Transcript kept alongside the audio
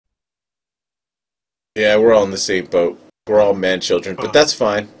Yeah, we're all in the same boat. We're all man-children, but that's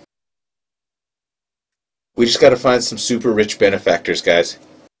fine. We just gotta find some super rich benefactors, guys.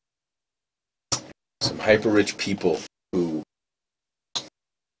 Some hyper-rich people who...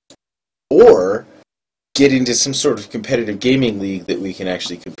 Or get into some sort of competitive gaming league that we can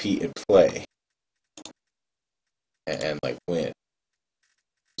actually compete and play. And like, win.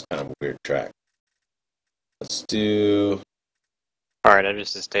 It's kind of a weird track. Let's do... Alright, I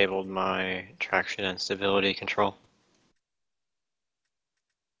just disabled my traction and stability control.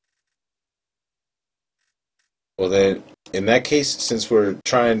 Well then, in that case, since we're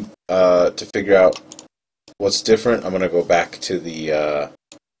trying to figure out what's different, I'm going to go back to the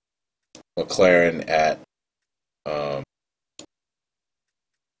McLaren at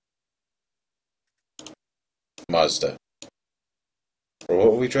Mazda. Or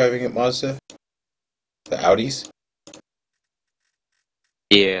what were we driving at Mazda? The Audis?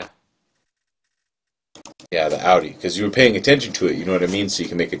 Yeah. Yeah, the Audi. Because you were paying attention to it, you know what I mean? So you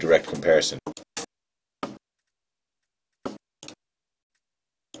can make a direct comparison.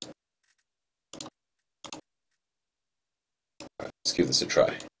 Alright, let's give this a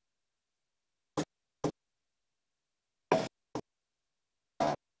try.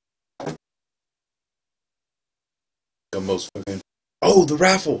 Oh, the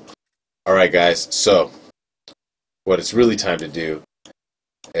raffle! Alright, guys, so what it's really time to do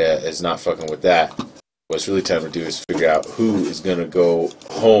is not fucking with that. What it's really time to do is figure out who is going to go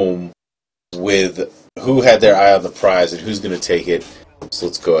home with who had their eye on the prize and who's going to take it. So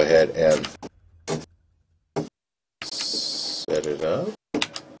let's go ahead and set it up.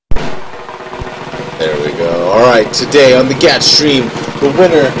 There we go. Alright, today on the GAT stream, the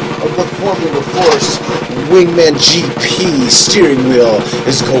winner of the Formula Force Wingman GP steering wheel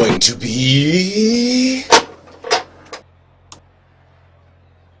is going to be...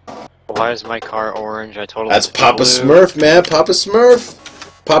 Why is my car orange? I totally... That's Papa Smurf, man. Papa Smurf.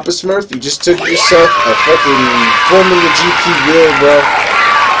 Papa Smurf, you just took yourself a fucking Formula GP wheel, bro.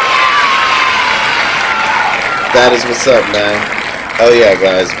 That is what's up, man. Hell yeah,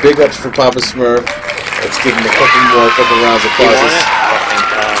 guys. Big ups for Papa Smurf. Let's give him a couple more fucking rounds of applause.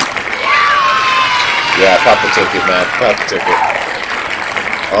 Yeah, Papa took it, man. Papa took it.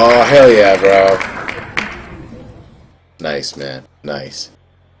 Oh, hell yeah, bro. Nice, man. Nice.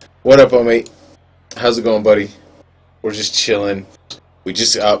 What up, homie? How's it going, buddy? We're just chilling. We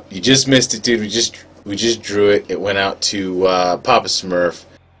just you just missed it, dude. We just drew it. It went out to Papa Smurf.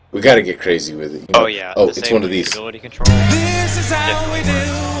 We gotta get crazy with it. You know? Oh yeah. Oh, it's one of these. Stability control. This is how we do it.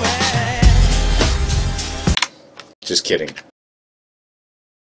 Just kidding.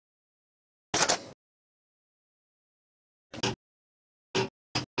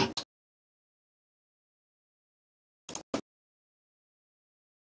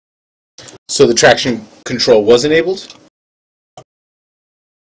 So the traction control was enabled?